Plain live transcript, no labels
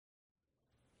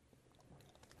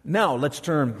Now, let's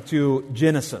turn to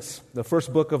Genesis, the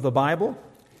first book of the Bible,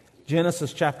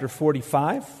 Genesis chapter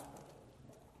 45.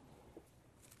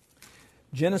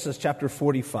 Genesis chapter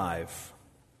 45.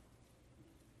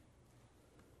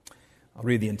 I'll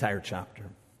read the entire chapter.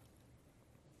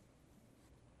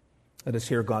 Let us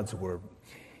hear God's word.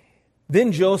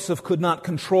 Then Joseph could not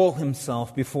control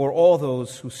himself before all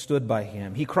those who stood by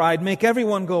him. He cried, "Make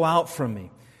everyone go out from me."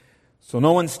 So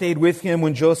no one stayed with him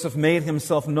when Joseph made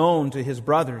himself known to his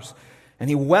brothers. And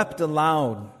he wept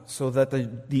aloud so that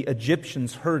the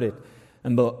Egyptians heard it,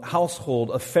 and the household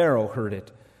of Pharaoh heard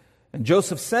it. And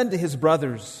Joseph said to his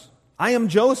brothers, "I am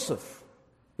Joseph.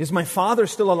 Is my father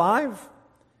still alive?"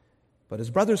 But his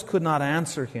brothers could not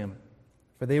answer him,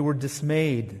 for they were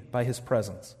dismayed by his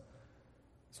presence.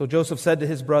 So Joseph said to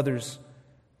his brothers,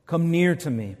 "Come near to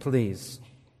me, please."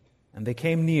 And they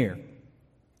came near.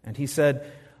 And he said,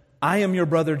 "I am your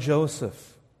brother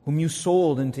Joseph, whom you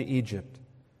sold into Egypt.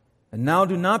 And now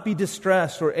do not be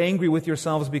distressed or angry with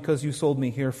yourselves because you sold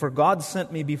me here, for God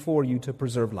sent me before you to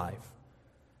preserve life.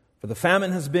 For the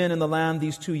famine has been in the land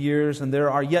these 2 years, and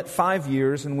there are yet 5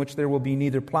 years in which there will be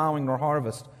neither plowing nor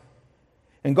harvest.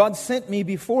 And God sent me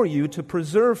before you to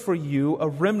preserve for you a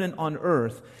remnant on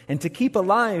earth, and to keep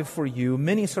alive for you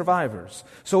many survivors.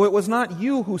 So it was not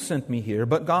you who sent me here,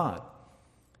 but God.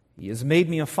 He has made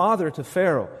me a father to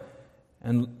Pharaoh,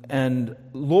 and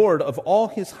Lord of all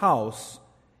his house,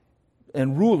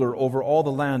 and ruler over all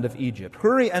the land of Egypt.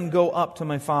 Hurry and go up to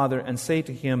my father and say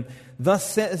to him, 'Thus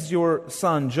says your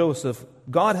son Joseph,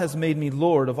 God has made me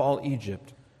Lord of all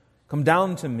Egypt. Come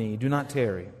down to me, do not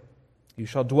tarry. You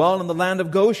shall dwell in the land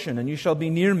of Goshen, and you shall be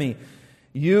near me,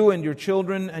 you and your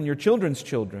children and your children's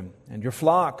children, and your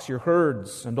flocks, your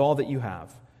herds, and all that you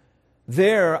have.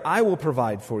 There I will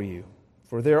provide for you.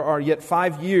 For there are yet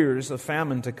 5 years of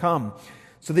famine to come,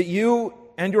 so that you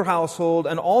and your household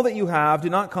and all that you have do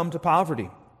not come to poverty.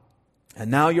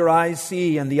 And now your eyes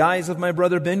see, and the eyes of my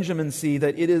brother Benjamin see,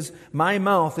 that it is my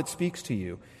mouth that speaks to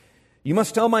you. You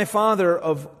must tell my father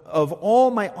of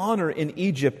all my honor in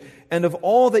Egypt, and of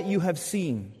all that you have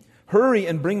seen. Hurry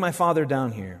and bring my father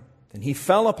down here." And he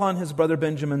fell upon his brother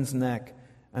Benjamin's neck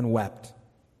and wept.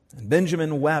 And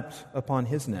Benjamin wept upon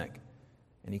his neck.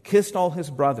 And he kissed all his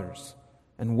brothers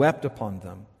and wept upon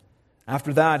them.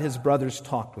 After that, his brothers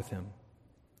talked with him.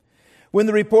 When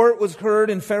the report was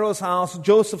heard in Pharaoh's house,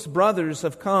 "Joseph's brothers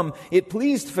have come," it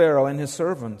pleased Pharaoh and his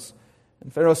servants.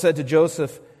 And Pharaoh said to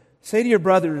Joseph, "Say to your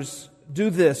brothers,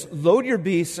 do this, load your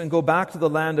beasts and go back to the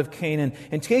land of Canaan,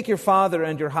 and take your father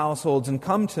and your households and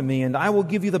come to me, and I will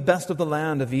give you the best of the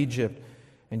land of Egypt,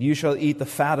 and you shall eat the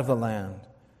fat of the land.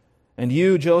 And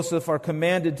you, Joseph, are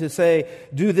commanded to say,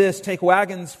 do this, take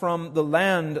wagons from the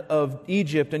land of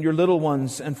Egypt and your little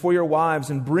ones and for your wives,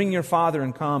 and bring your father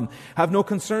and come. Have no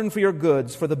concern for your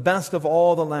goods, for the best of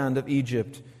all the land of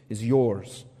Egypt is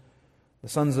yours." The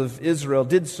sons of Israel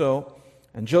did so,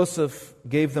 and Joseph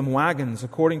gave them wagons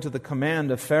according to the command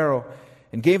of Pharaoh,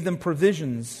 and gave them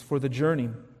provisions for the journey.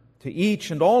 To each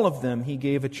and all of them he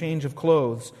gave a change of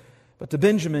clothes. But to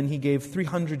Benjamin he gave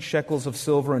 300 shekels of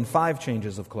silver and 5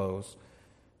 changes of clothes.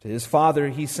 To his father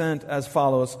he sent as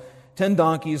follows: 10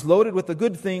 donkeys loaded with the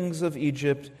good things of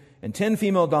Egypt, and 10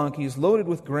 female donkeys loaded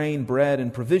with grain, bread,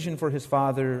 and provision for his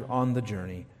father on the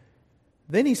journey.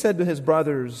 Then he sent his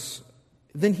brothers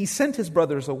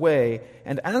away,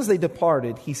 and as they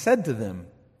departed, he said to them,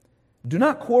 "Do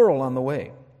not quarrel on the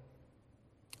way."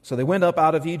 So they went up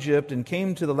out of Egypt and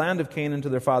came to the land of Canaan to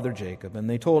their father Jacob. And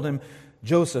they told him,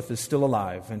 "Joseph is still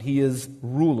alive, and he is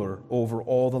ruler over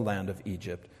all the land of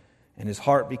Egypt." And his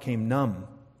heart became numb,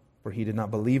 for he did not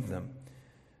believe them.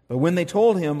 But when they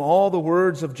told him all the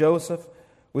words of Joseph,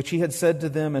 which he had said to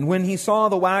them, and when he saw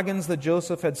the wagons that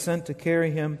Joseph had sent to carry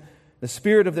him, the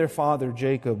spirit of their father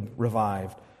Jacob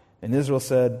revived. And Israel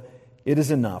said, "It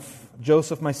is enough.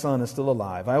 Joseph, my son, is still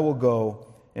alive. I will go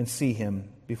and see him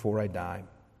before I die."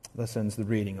 Thus ends the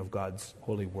reading of God's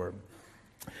holy word.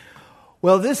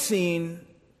 Well, this scene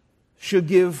should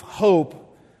give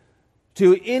hope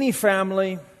to any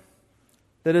family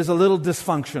that is a little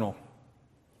dysfunctional.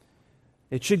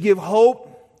 It should give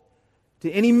hope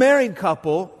to any married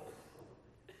couple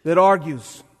that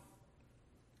argues.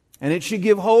 And it should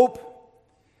give hope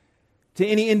to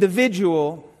any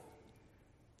individual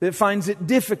that finds it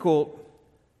difficult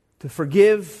to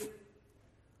forgive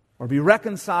or be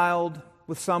reconciled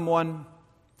with someone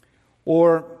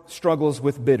or struggles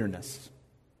with bitterness.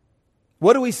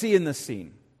 What do we see in this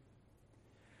scene?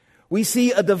 We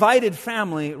see a divided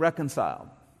family reconciled.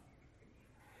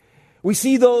 We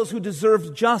see those who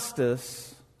deserved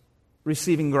justice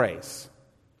receiving grace.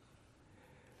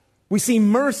 We see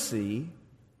mercy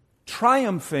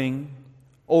triumphing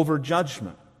over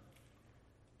judgment.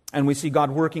 And we see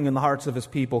God working in the hearts of His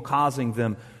people, causing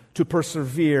them to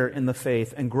persevere in the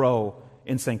faith and grow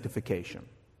in sanctification.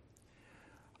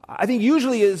 I think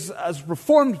usually as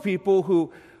Reformed people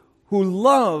who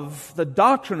love the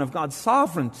doctrine of God's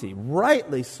sovereignty,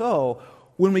 rightly so,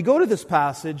 when we go to this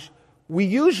passage, we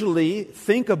usually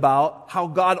think about how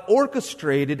God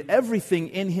orchestrated everything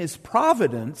in His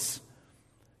providence,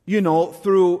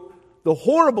 through the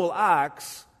horrible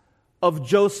acts of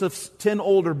Joseph's 10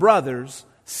 older brothers,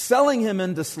 selling him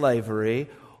into slavery,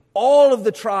 all of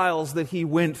the trials that he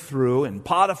went through in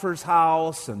Potiphar's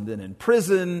house and then in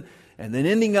prison, and then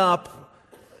ending up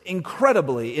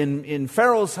incredibly in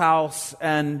Pharaoh's house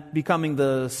and becoming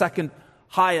the second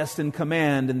highest in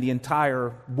command in the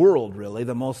entire world, really,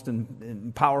 the most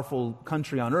powerful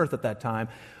country on earth at that time.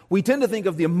 We tend to think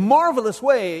of the marvelous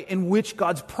way in which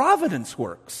God's providence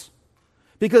works.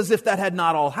 Because if that had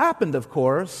not all happened, of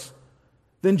course,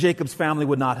 then Jacob's family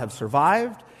would not have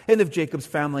survived. And if Jacob's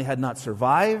family had not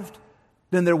survived,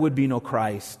 then there would be no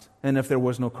Christ. And if there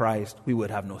was no Christ, we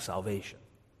would have no salvation.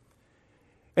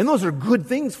 And those are good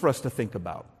things for us to think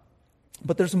about.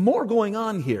 But there's more going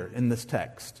on here in this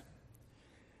text.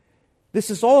 This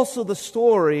is also the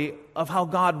story of how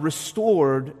God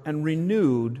restored and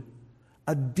renewed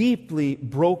a deeply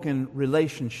broken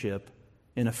relationship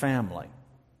in a family.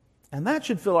 And that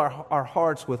should fill our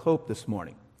hearts with hope this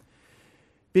morning.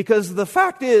 Because the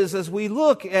fact is, as we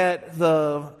look at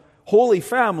the holy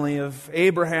family of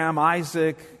Abraham,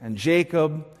 Isaac, and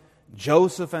Jacob,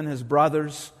 Joseph and his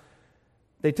brothers,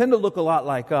 they tend to look a lot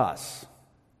like us.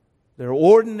 They're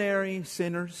ordinary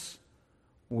sinners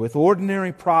with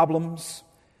ordinary problems,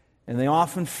 and they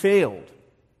often failed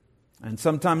and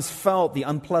sometimes felt the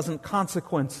unpleasant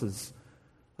consequences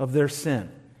of their sin.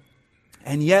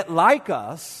 And yet, like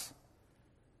us,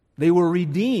 they were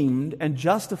redeemed and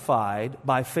justified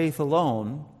by faith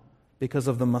alone because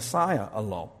of the Messiah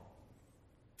alone.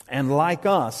 And like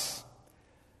us,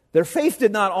 their faith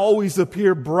did not always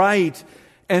appear bright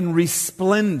and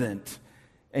resplendent,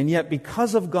 and yet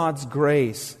because of God's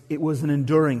grace, it was an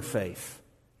enduring faith,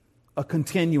 a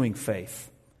continuing faith.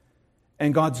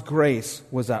 And God's grace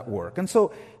was at work. And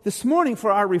so this morning,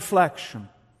 for our reflection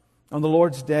on the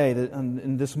Lord's Day,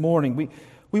 and this morning,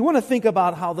 we want to think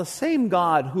about how the same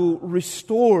God who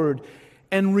restored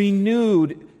and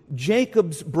renewed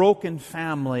Jacob's broken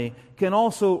family can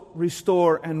also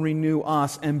restore and renew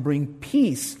us and bring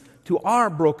peace to our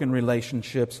broken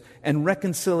relationships and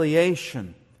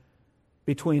reconciliation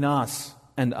between us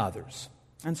and others.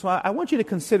 And so I want you to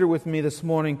consider with me this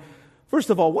morning, first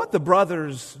of all, what the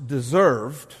brothers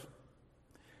deserved.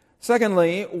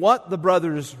 Secondly, what the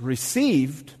brothers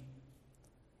received.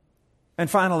 And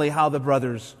finally, how the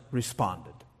brothers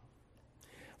responded.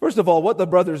 First of all, what the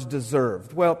brothers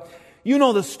deserved. Well, you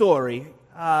know the story.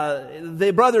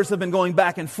 The brothers have been going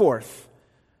back and forth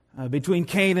between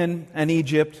Canaan and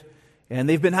Egypt. And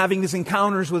they've been having these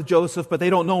encounters with Joseph, but they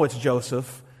don't know it's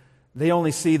Joseph. They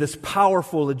only see this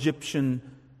powerful Egyptian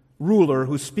ruler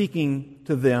who's speaking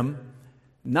to them,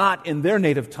 not in their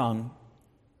native tongue,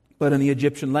 but in the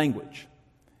Egyptian language.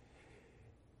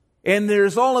 And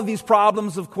there's all of these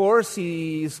problems, of course.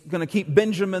 He's going to keep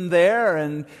Benjamin there,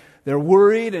 and they're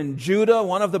worried. And Judah,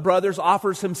 one of the brothers,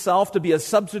 offers himself to be a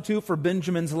substitute for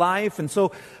Benjamin's life. And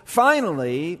so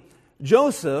finally,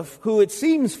 Joseph, who it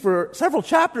seems for several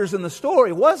chapters in the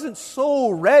story wasn't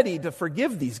so ready to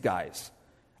forgive these guys.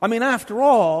 I mean, after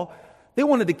all, they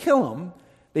wanted to kill him.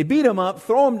 They beat him up,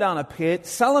 throw him down a pit,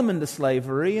 sell him into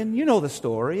slavery, and you know the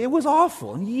story. It was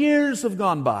awful, and years have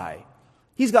gone by.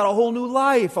 He's got a whole new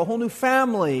life, a whole new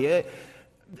family,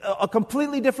 a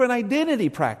completely different identity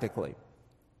practically.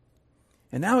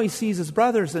 And now he sees his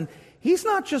brothers, and he's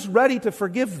not just ready to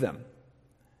forgive them.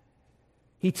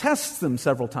 He tests them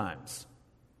several times.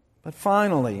 But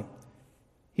finally,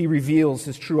 he reveals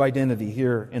his true identity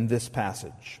here in this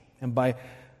passage. And by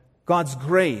God's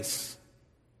grace,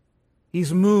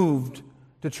 he's moved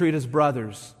to treat his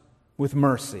brothers with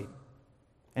mercy.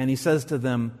 And he says to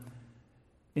them,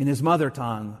 in his mother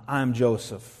tongue, I am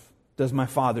Joseph. Does my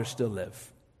father still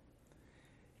live?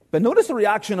 But notice the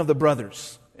reaction of the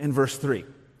brothers in verse 3.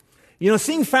 You know,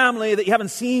 seeing family that you haven't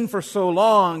seen for so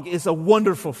long is a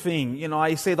wonderful thing. You know,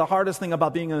 I say the hardest thing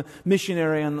about being a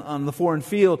missionary on the foreign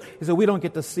field is that we don't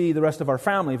get to see the rest of our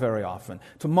family very often.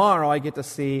 Tomorrow I get to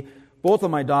see both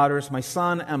of my daughters, my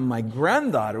son and my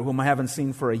granddaughter, whom I haven't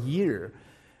seen for a year.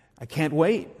 I can't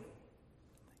wait.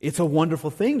 It's a wonderful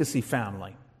thing to see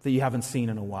family that you haven't seen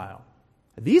in a while.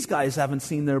 These guys haven't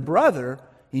seen their brother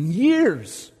in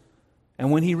years.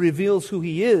 And when he reveals who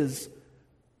he is,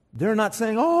 they're not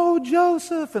saying, oh,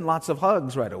 Joseph, and lots of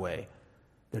hugs right away.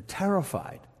 They're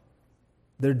terrified.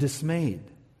 They're dismayed.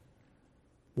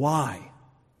 Why?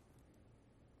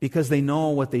 Because they know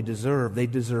what they deserve. They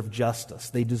deserve justice.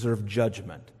 They deserve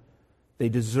judgment. They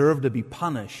deserve to be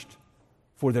punished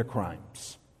for their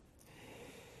crimes.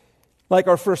 Like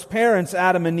our first parents,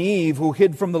 Adam and Eve, who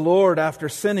hid from the Lord after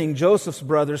sinning, Joseph's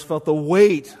brothers felt the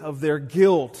weight of their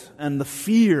guilt and the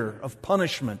fear of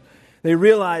punishment. They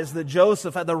realized that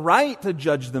Joseph had the right to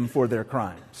judge them for their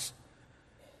crimes,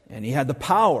 and he had the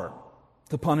power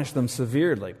to punish them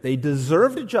severely. They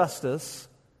deserved justice,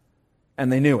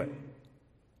 and they knew it.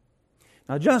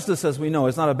 Now, justice, as we know,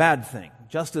 is not a bad thing.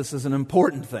 Justice is an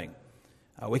important thing.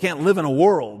 We can't live in a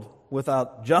world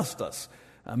without justice.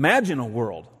 Imagine a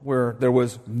world where there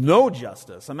was no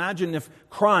justice. Imagine if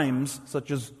crimes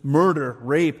such as murder,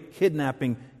 rape,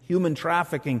 kidnapping, human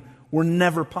trafficking were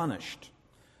never punished.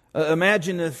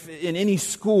 Imagine if in any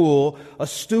school a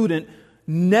student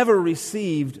never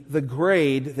received the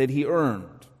grade that he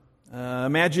earned.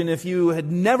 Imagine if you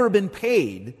had never been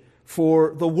paid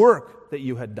for the work that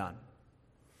you had done.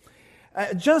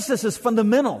 Justice is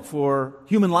fundamental for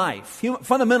human life,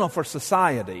 fundamental for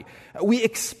society. We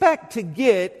expect to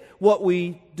get what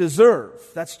we deserve.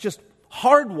 That's just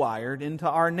hardwired into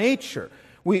our nature.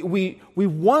 We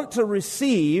want to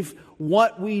receive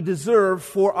what we deserve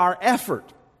for our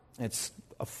effort. It's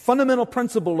a fundamental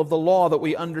principle of the law that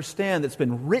we understand that's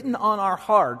been written on our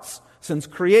hearts since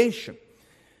creation.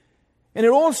 And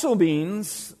it also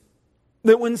means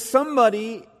that when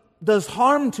somebody does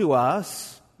harm to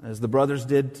us, as the brothers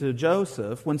did to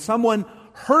Joseph, when someone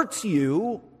hurts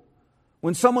you,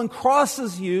 when someone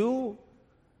crosses you,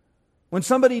 when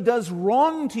somebody does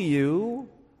wrong to you,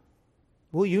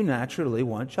 well, you naturally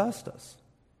want justice.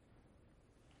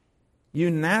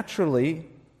 You naturally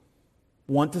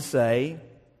want to say,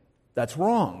 that's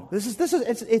wrong.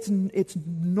 It's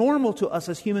normal to us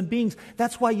as human beings.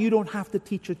 That's why you don't have to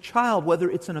teach a child, whether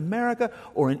it's in America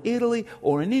or in Italy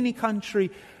or in any country.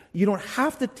 You don't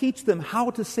have to teach them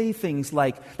how to say things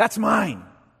like, that's mine.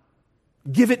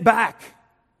 Give it back.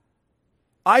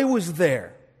 I was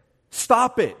there.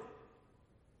 Stop it.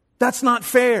 That's not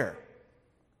fair.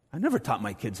 I never taught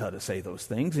my kids how to say those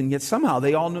things, and yet somehow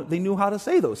they knew how to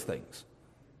say those things.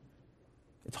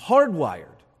 It's hardwired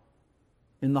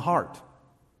in the heart.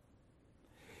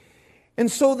 And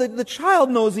so the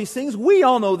child knows these things. We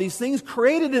all know these things.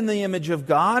 Created in the image of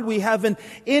God, we have an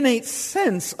innate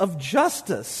sense of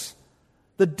justice,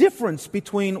 the difference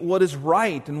between what is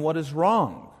right and what is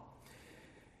wrong.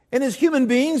 And as human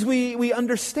beings, we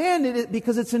understand it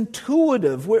because it's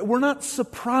intuitive. We're not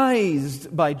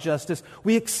surprised by justice.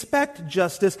 We expect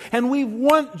justice, and we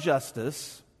want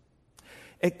justice,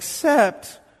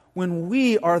 except when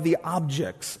we are the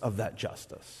objects of that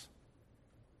justice.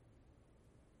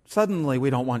 Suddenly, we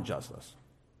don't want justice.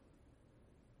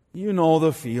 You know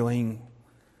the feeling.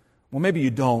 Well, maybe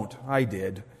you don't. I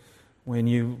did. When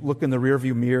you look in the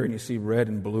rearview mirror and you see red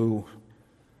and blue.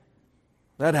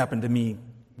 That happened to me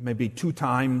maybe 2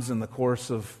 times in the course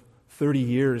of 30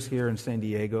 years here in San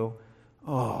Diego.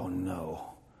 Oh,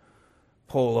 no.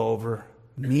 Pull over.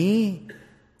 Me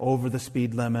over the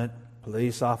speed limit.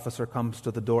 Police officer comes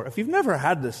to the door. If you've never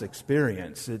had this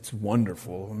experience, it's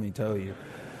wonderful, let me tell you.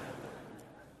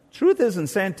 Truth is, in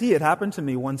Santee, it happened to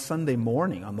me one Sunday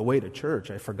morning on the way to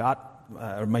church. I forgot,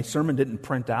 my sermon didn't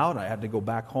print out. I had to go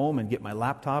back home and get my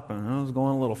laptop, and I was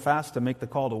going a little fast to make the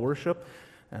call to worship.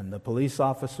 And the police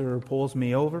officer pulls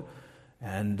me over.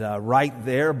 And right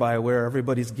there by where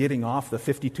everybody's getting off the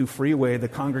 52 freeway, the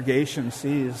congregation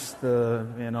sees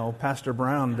Pastor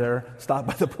Brown there stopped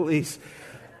by the police.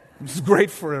 It's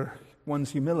great for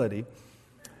one's humility.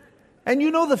 And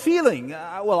you know the feeling.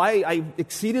 I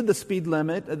exceeded the speed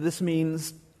limit. This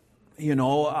means,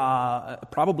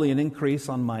 probably an increase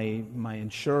on my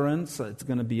insurance. It's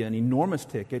going to be an enormous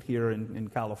ticket here in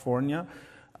California.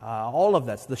 All of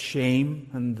that's the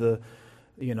shame and the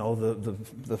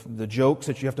jokes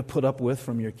that you have to put up with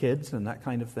from your kids and that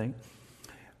kind of thing.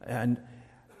 And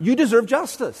you deserve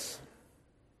justice.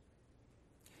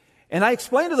 And I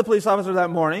explained to the police officer that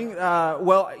morning,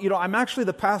 I'm actually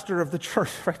the pastor of the church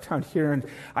right down here, and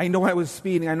I know I was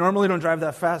speeding. I normally don't drive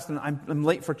that fast, and I'm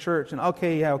late for church. And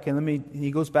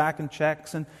he goes back and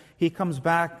checks, and he comes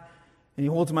back, and he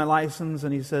holds my license,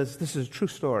 and he says, this is a true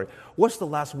story. What's the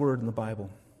last word in the Bible?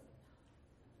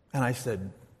 And I said,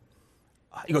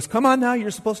 he goes, come on now,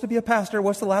 you're supposed to be a pastor.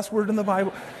 What's the last word in the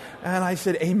Bible? And I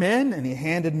said, amen. And he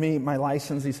handed me my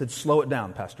license. He said, slow it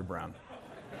down, Pastor Brown.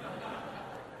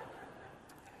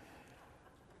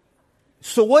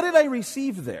 So what did I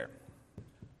receive there?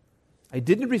 I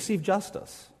didn't receive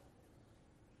justice.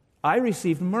 I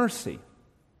received mercy.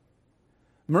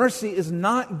 Mercy is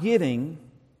not getting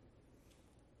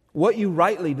what you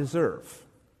rightly deserve.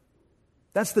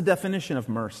 That's the definition of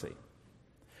mercy.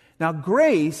 Now,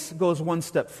 grace goes one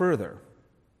step further.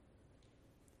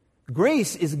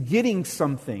 Grace is getting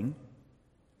something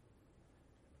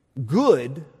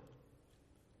good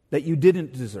that you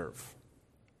didn't deserve.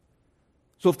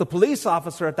 So if the police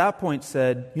officer at that point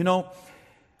said,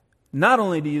 not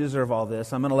only do you deserve all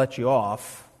this, I'm going to let you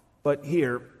off, but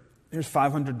here's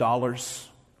 $500.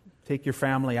 Take your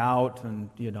family out and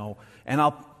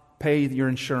I'll pay your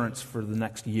insurance for the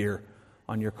next year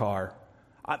on your car.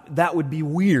 That would be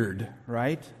weird,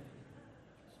 right?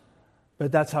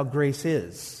 But that's how grace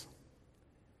is.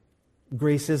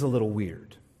 Grace is a little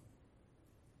weird.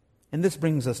 And this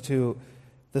brings us to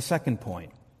the second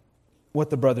point, what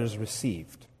the brothers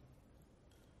received.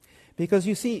 Because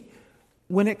you see,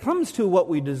 when it comes to what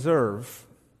we deserve,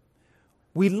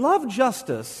 we love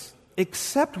justice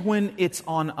except when it's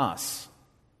on us.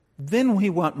 Then we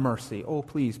want mercy. Oh,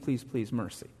 please, please, please,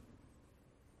 mercy.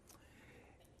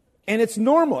 And it's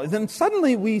normal. Then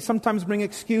suddenly we sometimes bring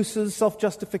excuses,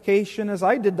 self-justification, as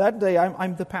I did that day.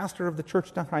 I'm the pastor of the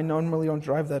church now. I normally don't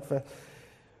drive that fast.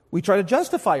 We try to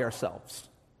justify ourselves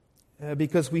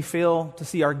because we fail to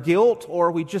see our guilt,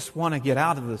 or we just want to get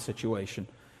out of the situation.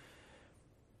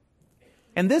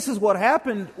 And this is what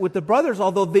happened with the brothers,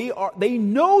 although they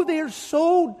know they're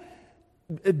so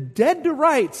dead to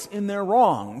rights in their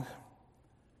wrong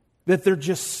that they're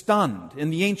just stunned. In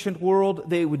the ancient world,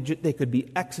 they could be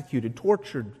executed,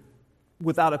 tortured,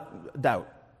 without a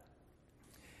doubt.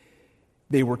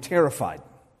 They were terrified.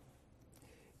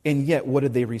 And yet, what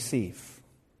did they receive?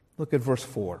 Look at verse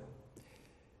 4.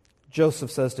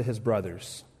 Joseph says to his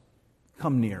brothers,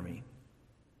 "Come near me,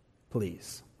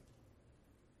 please.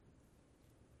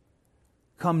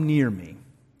 Come near me,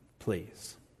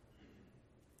 please."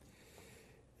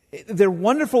 They're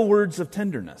wonderful words of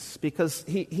tenderness, because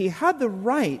he had the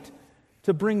right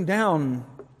to bring down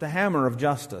the hammer of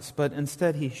justice, but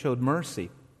instead he showed mercy.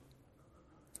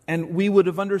 And we would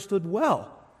have understood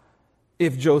well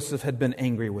if Joseph had been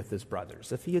angry with his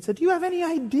brothers. If he had said, "Do you have any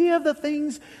idea of the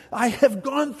things I have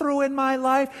gone through in my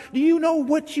life? Do you know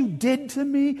what you did to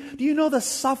me? Do you know the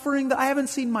suffering that I haven't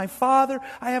seen my father?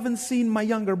 I haven't seen my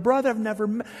younger brother. I've never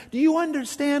met. Do you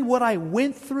understand what I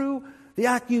went through? The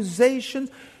accusations.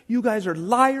 You guys are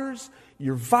liars.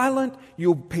 You're violent.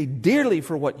 You'll pay dearly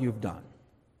for what you've done."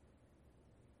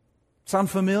 Sound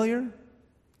familiar?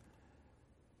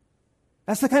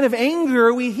 That's the kind of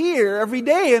anger we hear every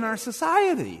day in our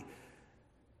society.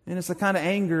 And it's the kind of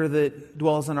anger that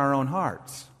dwells in our own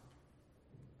hearts.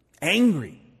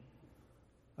 Angry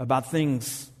about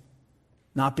things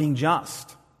not being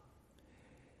just.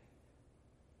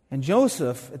 And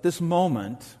Joseph, at this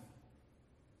moment,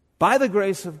 by the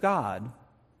grace of God,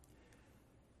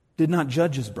 did not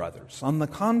judge his brothers. On the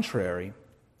contrary,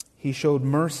 he showed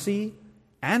mercy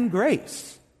and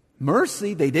grace.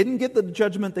 Mercy, they didn't get the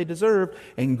judgment they deserved,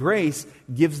 and grace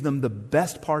gives them the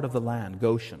best part of the land,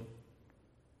 Goshen.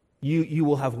 You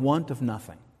will have want of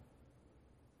nothing.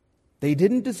 They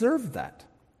didn't deserve that.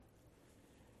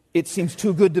 It seems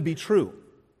too good to be true.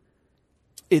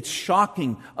 It's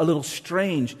shocking, a little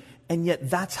strange, and yet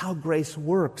that's how grace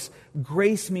works.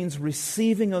 Grace means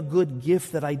receiving a good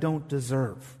gift that I don't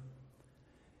deserve.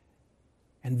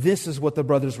 And this is what the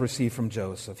brothers received from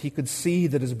Joseph. He could see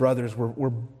that his brothers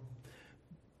were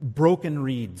broken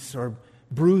reeds or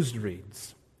bruised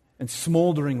reeds and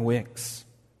smoldering wicks.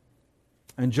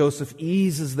 And Joseph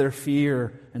eases their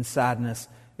fear and sadness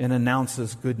and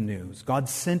announces good news. "God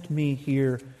sent me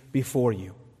here before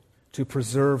you to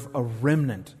preserve a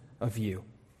remnant of you,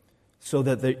 so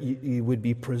that you would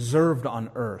be preserved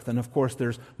on earth." And of course,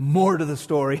 there's more to the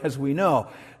story, as we know,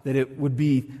 that it would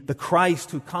be the Christ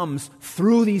who comes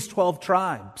through these 12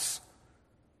 tribes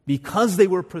because they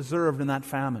were preserved in that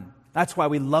famine. That's why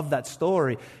we love that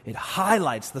story. It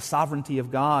highlights the sovereignty of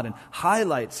God and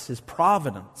highlights His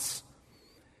providence.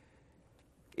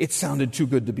 It sounded too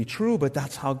good to be true, but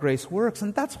that's how grace works.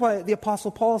 And that's why the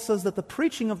Apostle Paul says that the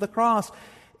preaching of the cross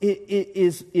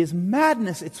is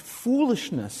madness, it's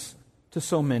foolishness to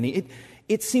so many.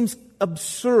 It seems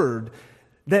absurd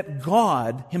that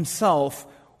God Himself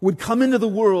would come into the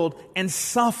world and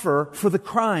suffer for the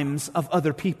crimes of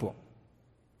other people.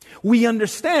 We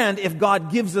understand if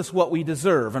God gives us what we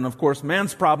deserve. And of course,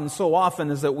 man's problem so often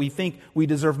is that we think we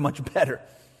deserve much better.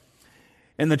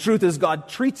 And the truth is, God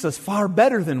treats us far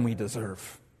better than we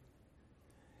deserve.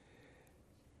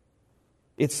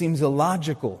 It seems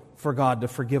illogical for God to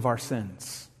forgive our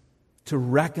sins, to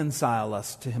reconcile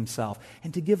us to Himself,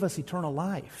 and to give us eternal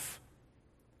life.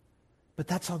 But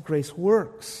that's how grace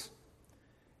works.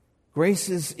 Grace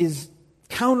is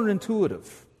counterintuitive.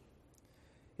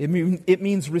 It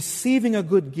means receiving a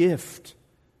good gift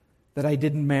that I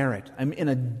didn't merit. I'm in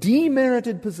a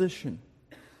demerited position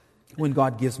when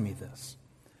God gives me this.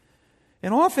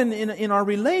 And often in our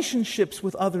relationships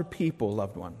with other people,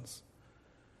 loved ones,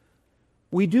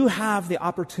 we do have the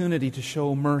opportunity to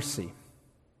show mercy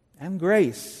and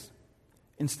grace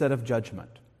instead of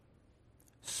judgment.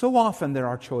 So often there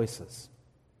are choices.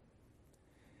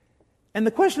 And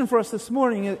the question for us this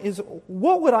morning is,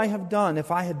 what would I have done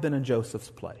if I had been in Joseph's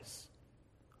place?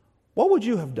 What would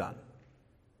you have done?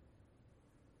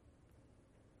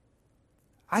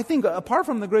 I think apart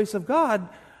from the grace of God,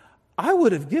 I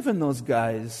would have given those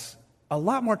guys a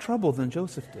lot more trouble than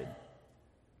Joseph did.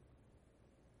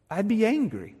 I'd be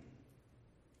angry.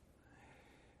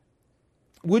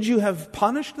 Would you have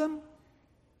punished them?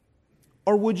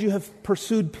 Or would you have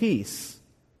pursued peace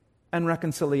and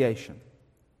reconciliation?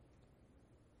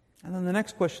 And then the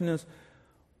next question is,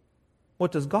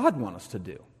 what does God want us to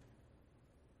do?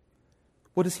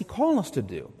 What does He call us to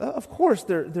do? Of course,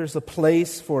 there's a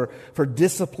place for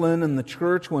discipline in the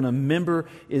church when a member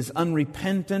is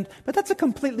unrepentant, but that's a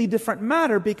completely different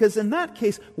matter, because in that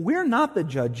case, we're not the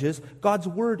judges, God's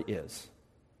Word is.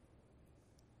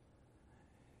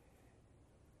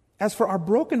 As for our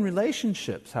broken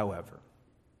relationships, however,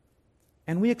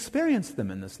 and we experience them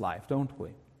in this life, don't we?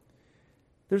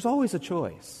 There's always a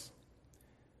choice.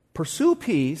 Pursue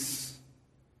peace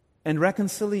and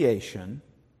reconciliation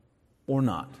or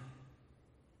not.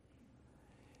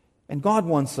 And God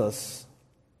wants us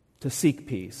to seek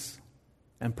peace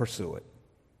and pursue it.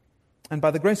 And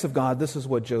by the grace of God, this is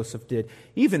what Joseph did,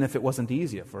 even if it wasn't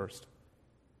easy at first.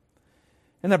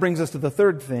 And that brings us to the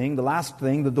third thing, the last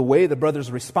thing, the way the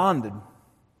brothers responded.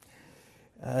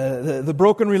 The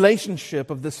broken relationship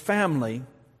of this family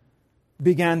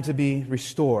began to be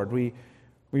restored. We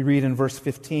read in verse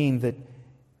 15 that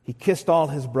he kissed all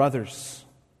his brothers,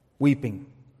 weeping.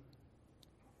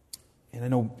 And I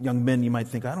know, young men, you might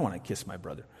think, I don't want to kiss my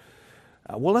brother.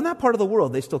 Well, in that part of the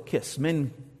world, they still kiss.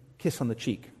 Men kiss on the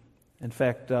cheek. In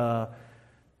fact,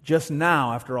 just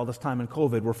now, after all this time in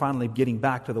COVID, we're finally getting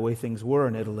back to the way things were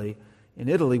in Italy. In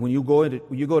Italy, when you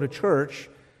go to church,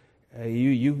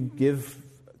 you give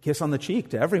a kiss on the cheek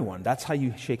to everyone. That's how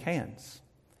you shake hands.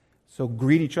 So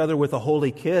greet each other with a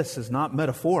holy kiss is not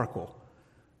metaphorical.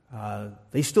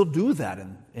 They still do that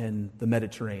in the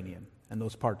Mediterranean and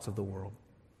those parts of the world.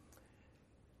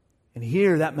 And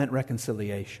here that meant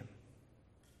reconciliation.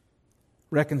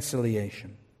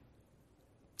 Reconciliation.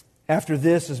 After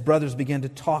this, his brothers began to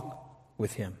talk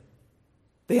with him.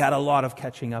 They had a lot of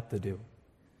catching up to do.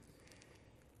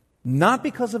 Not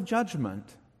because of judgment,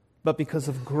 but because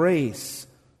of grace.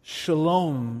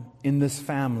 Shalom in this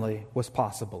family was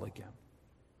possible again.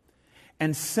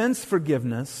 And since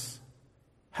forgiveness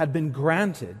had been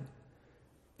granted,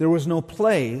 there was no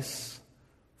place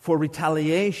for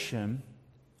retaliation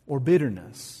or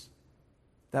bitterness.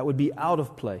 That would be out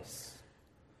of place.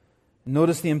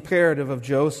 Notice the imperative of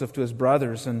Joseph to his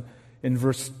brothers in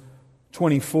verse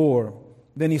 24.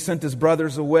 Then he sent his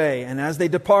brothers away, and as they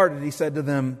departed, he said to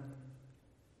them,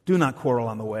 "Do not quarrel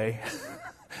on the way."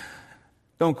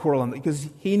 Don't quarrel on the way, because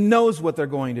he knows what they're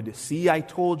going to do. See, I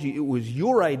told you it was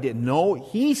your idea. No,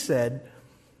 he said,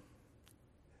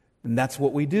 and that's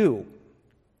what we do.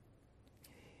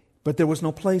 But there was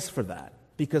no place for that,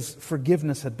 because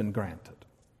forgiveness had been granted.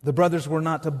 The brothers were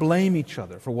not to blame each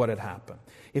other for what had happened.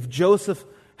 If Joseph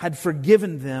had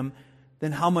forgiven them,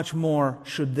 then how much more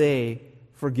should they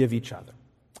forgive each other?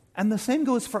 And the same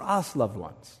goes for us, loved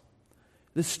ones.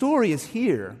 The story is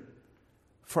here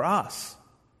for us.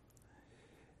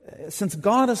 Since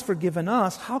God has forgiven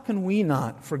us, how can we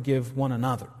not forgive one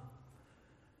another?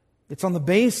 It's on the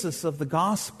basis of the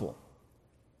gospel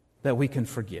that we can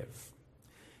forgive.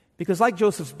 Because like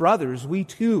Joseph's brothers, we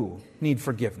too need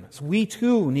forgiveness. We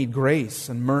too need grace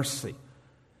and mercy.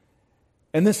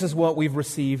 And this is what we've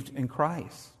received in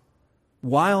Christ.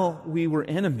 While we were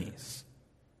enemies,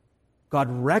 God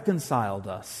reconciled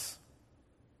us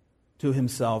to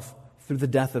Himself through the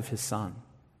death of His Son.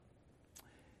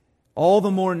 All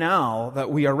the more now that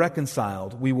we are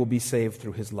reconciled, we will be saved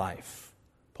through His life,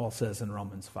 Paul says in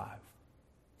Romans 5.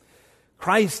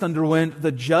 Christ underwent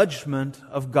the judgment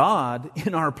of God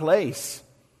in our place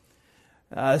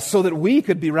so that we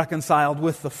could be reconciled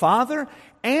with the Father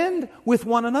and with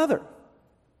one another.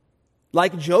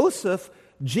 Like Joseph,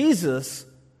 Jesus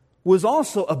was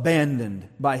also abandoned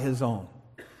by his own.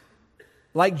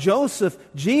 Like Joseph,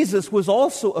 Jesus was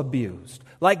also abused.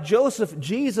 Like Joseph,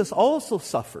 Jesus also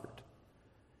suffered.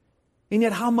 And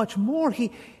yet how much more?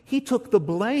 He took the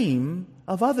blame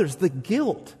of others, the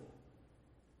guilt.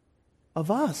 of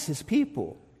us, His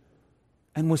people,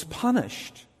 and was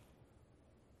punished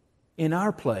in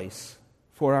our place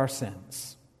for our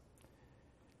sins.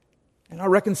 And our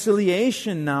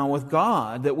reconciliation now with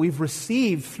God that we've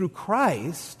received through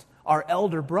Christ, our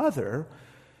elder brother,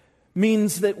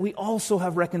 means that we also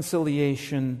have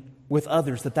reconciliation with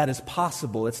others, that is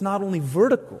possible. It's not only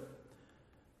vertical,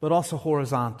 but also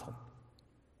horizontal.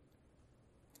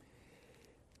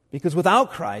 Because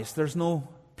without Christ, there's no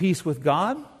peace with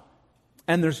God,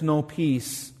 and there's no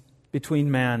peace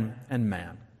between man and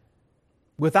man.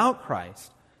 Without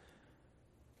Christ,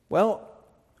 well,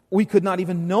 we could not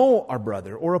even know our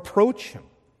brother or approach him.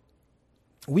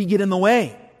 We get in the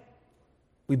way.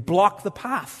 We block the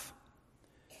path.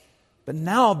 But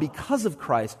now, because of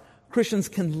Christ, Christians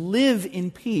can live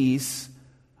in peace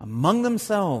among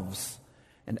themselves.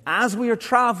 And as we are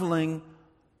traveling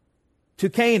to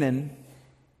Canaan,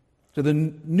 to the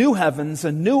new heavens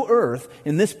and new earth,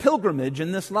 in this pilgrimage,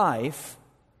 in this life,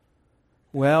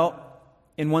 well,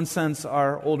 in one sense,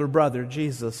 our older brother,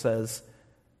 Jesus, says,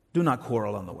 do not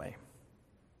quarrel on the way.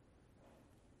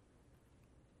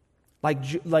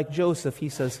 Like Joseph, he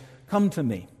says, come to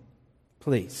me,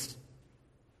 please.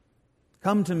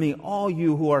 Come to me, all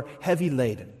you who are heavy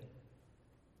laden,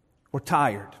 or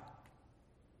tired,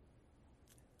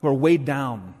 who are weighed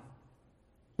down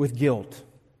with guilt.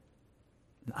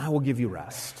 And I will give you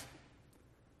rest.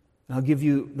 And I'll give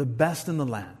you the best in the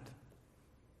land,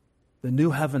 the new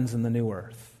heavens and the new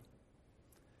earth.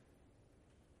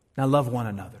 Now love one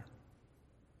another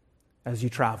as you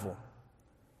travel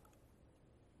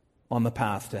on the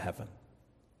path to heaven.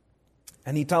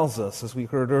 And he tells us, as we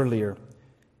heard earlier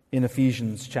in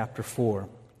Ephesians chapter 4,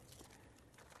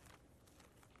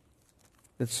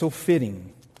 that's so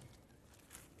fitting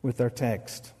with our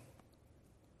text.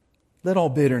 Let all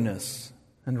bitterness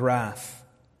and wrath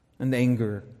and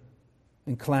anger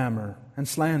and clamor and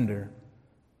slander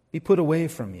be put away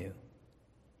from you,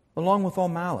 along with all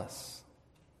malice.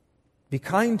 Be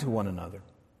kind to one another,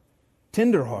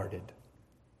 tender-hearted,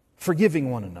 forgiving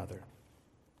one another,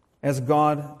 as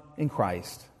God in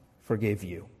Christ forgave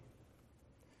you.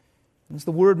 As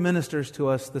the Word ministers to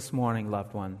us this morning,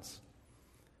 loved ones,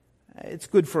 it's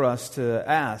good for us to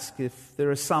ask if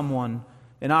there is someone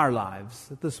in our lives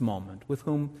at this moment with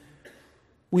whom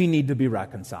we need to be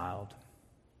reconciled.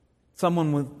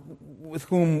 Someone with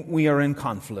whom we are in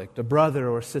conflict, a brother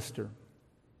or sister,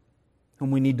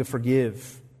 whom we need to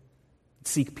forgive,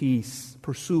 seek peace,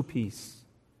 pursue peace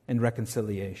and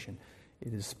reconciliation.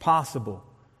 It is possible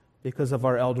because of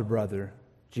our elder brother,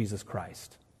 Jesus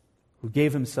Christ, who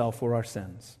gave himself for our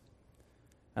sins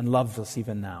and loves us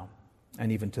even now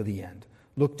and even to the end.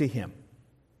 Look to him.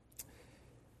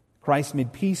 Christ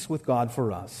made peace with God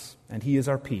for us, and he is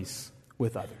our peace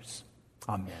with others.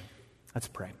 Amen. Let's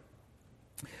pray.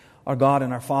 Our God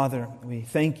and our Father, we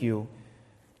thank you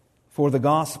for the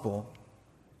gospel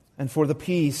and for the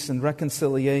peace and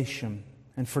reconciliation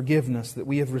and forgiveness that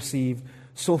we have received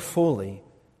so fully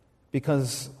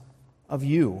because of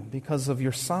you, because of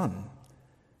your Son,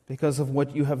 because of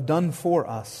what you have done for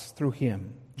us through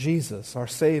him, Jesus, our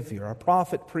Savior, our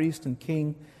prophet, priest, and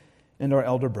king, and our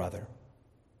elder brother.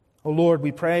 O Lord,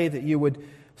 we pray that you would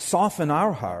soften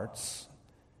our hearts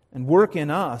and work in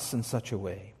us in such a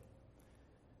way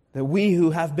that we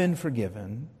who have been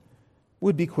forgiven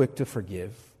would be quick to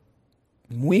forgive.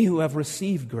 And we who have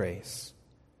received grace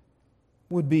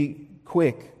would be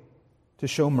quick to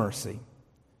show mercy.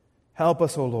 Help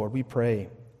us, O Lord, we pray,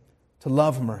 to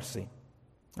love mercy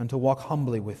and to walk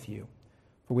humbly with you.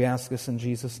 For we ask this in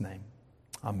Jesus' name.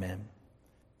 Amen.